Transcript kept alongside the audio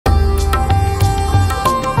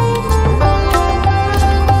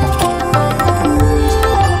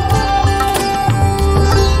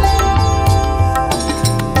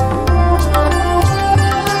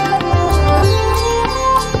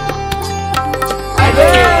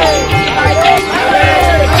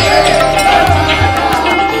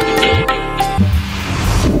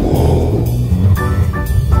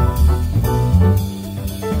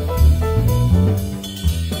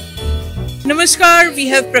we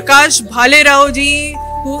have Prakash Bhalerao ji,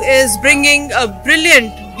 who is bringing a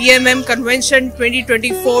brilliant BMM convention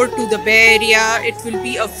 2024 to the Bay Area. It will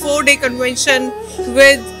be a 4-day convention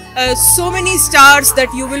with so many stars that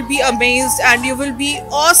you will be amazed and you will be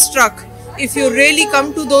awestruck if you really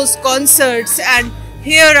come to those concerts and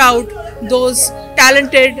hear out those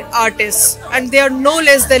talented artists, and they are no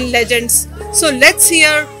less than legends. So let's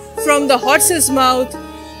hear from the horse's mouth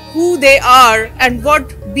who they are and what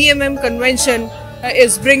BMM convention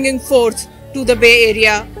is bringing forth to the Bay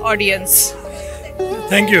Area audience.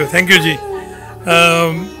 Thank you, Ji.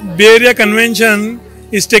 Bay Area convention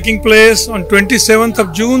is taking place on 27th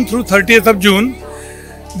of June through 30th of June.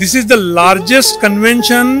 This is the largest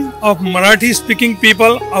convention of Marathi speaking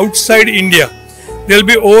people outside India. There will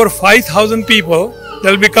be over 5,000 people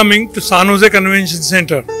that will be coming to San Jose Convention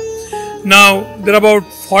Center. Now, there are about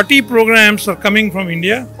 40 programs are coming from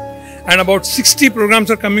India and about 60 programs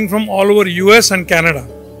are coming from all over US and Canada.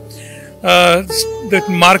 The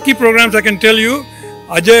marquee programs, I can tell you,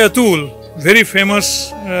 Ajay Atul, very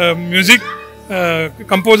famous music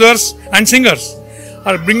composers and singers,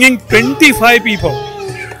 are bringing 25 people,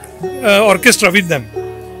 orchestra with them.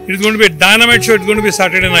 It is going to be a dynamite show. It is going to be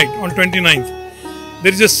Saturday night on 29th.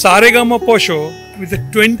 There is a Saregama show with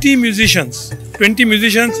 20 musicians,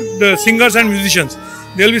 the singers and musicians.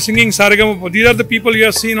 They will be singing Saregama. These are the people you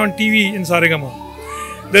have seen on TV in Saregama.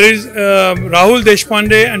 There is Rahul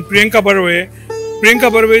Deshpande and Priyanka Barve. Priyanka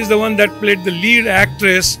Barve is the one that played the lead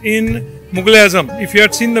actress in Mughal-e-Azam. If you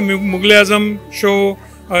had seen the Mughal-e-Azam show,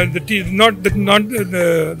 not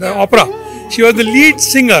the opera, she was the lead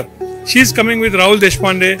singer. She is coming with Rahul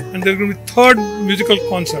Deshpande, and there is going to be third musical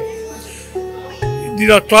concert. These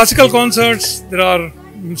are classical concerts, there are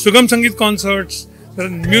Sugam Sangeet concerts, there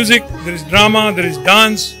is music, there is drama, there is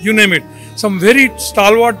dance, you name it. Some very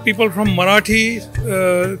stalwart people from Marathi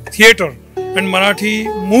theatre and Marathi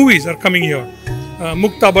movies are coming here.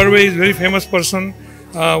 Mukta Barve is a very famous person,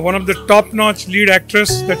 one of the top-notch lead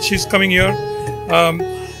actress that she's coming here.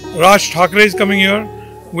 Raj Thakre is coming here.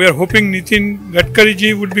 We are hoping Nitin Gadkari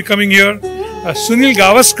ji would be coming here. Sunil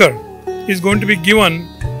Gavaskar is going to be given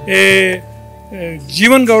a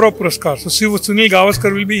Jeevan Gaurav Puraskar. So Sunil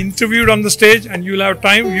Gavaskar will be interviewed on the stage, and you will have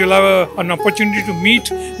time, you will have an opportunity to meet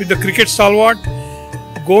with the cricket stalwart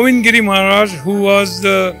Govind Giri Maharaj, who was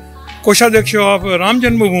the Koshadhyaksha of Ram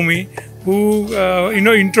Janmabhoomi, who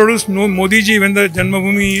introduced Modi ji when the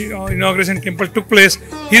Janmabhoomi inauguration temple took place.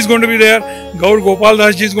 He is going to be there. Gaur Gopal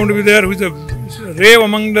Das ji is going to be there, who is a rave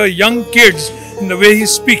among the young kids in the way he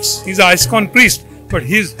speaks. He is an ISKCON priest, but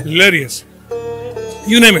he is hilarious.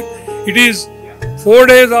 You name it. It is 4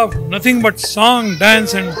 days of nothing but song,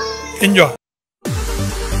 dance and enjoy.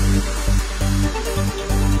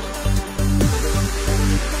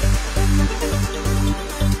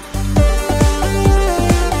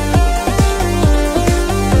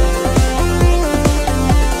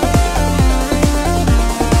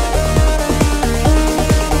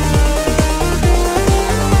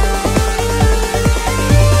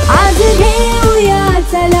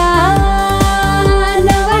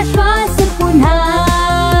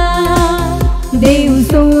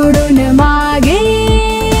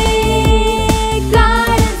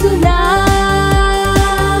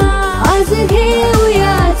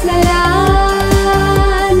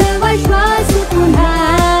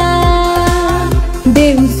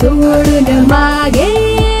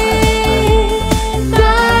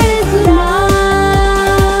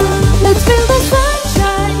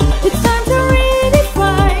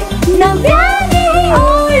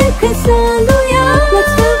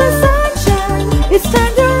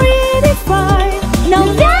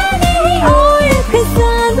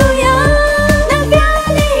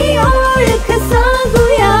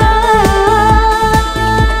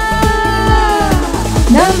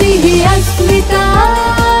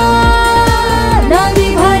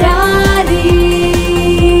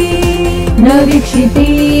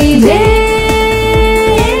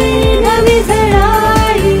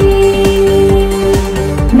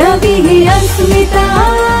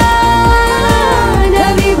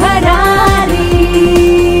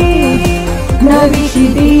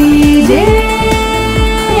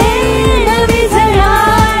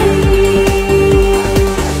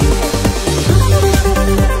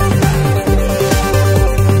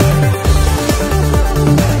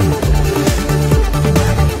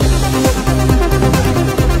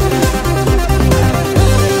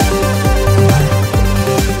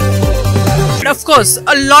 of course,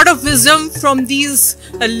 a lot of wisdom from these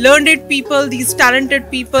learned people, these talented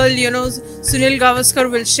people. Sunil Gavaskar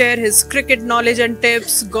will share his cricket knowledge and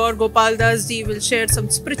tips. Gaur Gopal Das ji will share some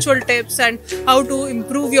spiritual tips and how to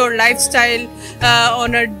improve your lifestyle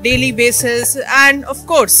on a daily basis. And of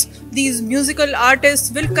course, these musical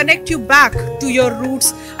artists will connect you back to your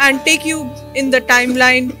roots and take you in the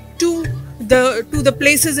timeline to the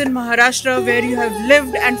places in Maharashtra where you have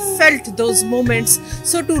lived and felt those moments.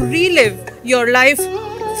 So to relive your life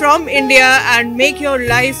from India and make your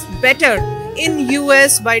life better in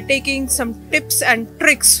US by taking some tips and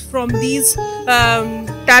tricks from these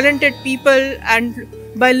talented people, and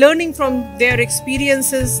by learning from their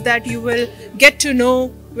experiences that you will get to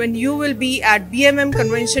know when you will be at BMM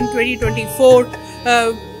Convention 2024.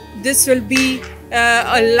 This will be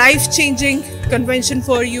a life-changing convention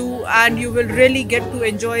for you, and you will really get to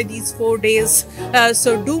enjoy these 4 days.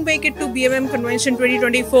 So do make it to BMM Convention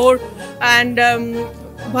 2024. And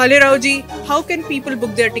Bhalerao ji, how can people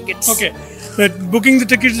book their tickets? Okay, booking the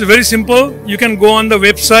tickets is very simple. You can go on the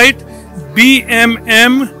website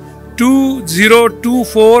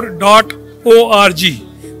bmm2024.org,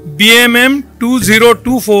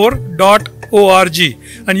 bmm2024.org,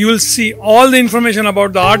 and you will see all the information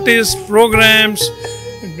about the artists, programs,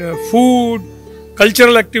 food,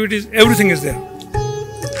 cultural activities, everything is there.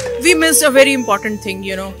 We missed a very important thing,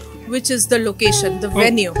 which is the location, the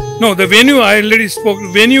venue. No, the venue, I already spoke.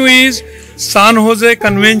 Venue is San Jose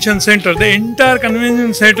Convention Center. The entire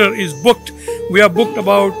convention center is booked. We have booked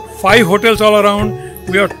about 5 hotels all around.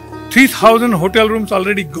 We have 3,000 hotel rooms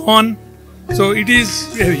already gone. So it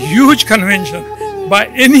is a huge convention by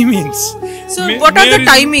any means. So what are the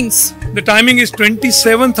timings? The timing is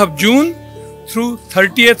 27th of June through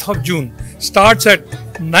 30th of June. Starts at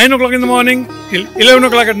 9 o'clock in the morning till 11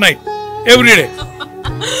 o'clock at night, every day.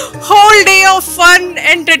 Whole day of fun,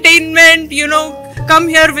 entertainment, come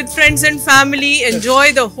here with friends and family,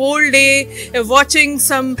 enjoy the whole day, watching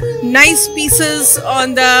some nice pieces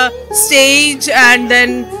on the stage, and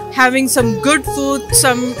then having some good food,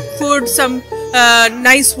 some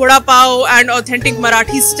nice vada pav and authentic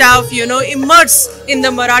Marathi stuff, immerse in the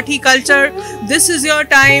Marathi culture. This is your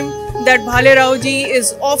time that Bhalerao ji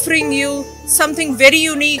is offering you something very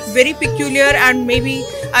unique, very peculiar, and maybe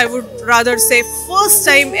I would rather say first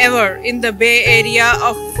time ever in the Bay Area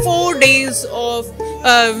of 4 days of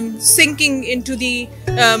sinking into the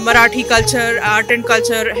Marathi culture, art and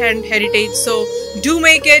culture and heritage. So do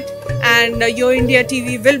make it, and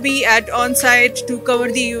YoIndiaTV will be on site to cover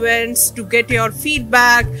the events, to get your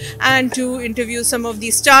feedback and to interview some of the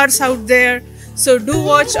stars out there. So do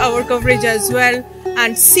watch our coverage as well,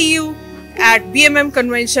 and see you at BMM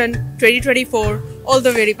Convention 2024. All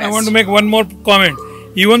the very best. I want to make one more comment.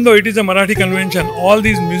 Even though it is a Marathi convention, all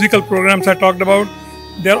these musical programs I talked about,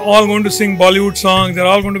 they're all going to sing Bollywood songs, they're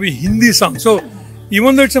all going to be Hindi songs. So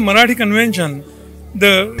even though it's a Marathi convention,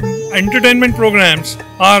 the entertainment programs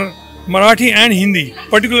are Marathi and Hindi.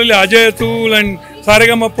 Particularly Ajay Atul and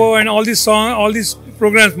Saregamapo and all these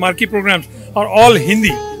programs, marquee programs, are all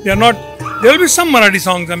Hindi. They are not. There will be some Marathi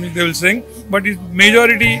songs, they will sing, but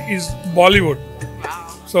majority is Bollywood.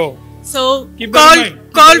 So call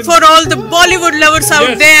for all the Bollywood lovers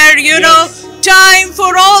out there. Time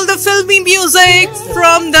for all the filmy music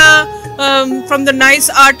from the nice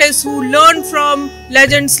artists who learn from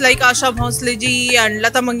legends like Asha Bhosle ji and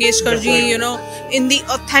Lata Mangeshkar ji. In the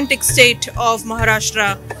authentic state of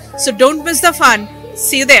Maharashtra. So don't miss the fun.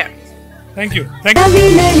 See you there. Thank you.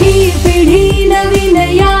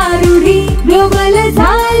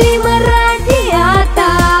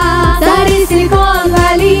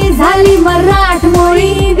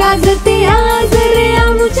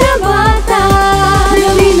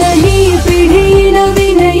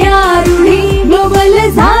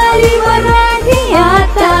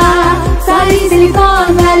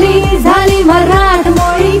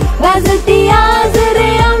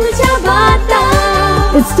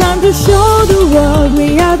 It's time to show the world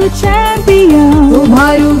we are the champions.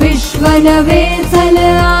 Tumharu Vishwa nave chal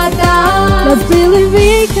aata. Let's believe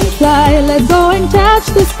we can fly. Let's go and touch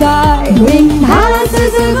the sky. Bindhas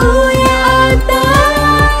jaguya aata.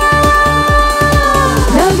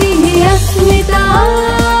 Navi hi asmita,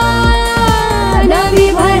 navi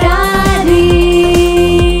bharani,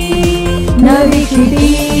 navi khiti.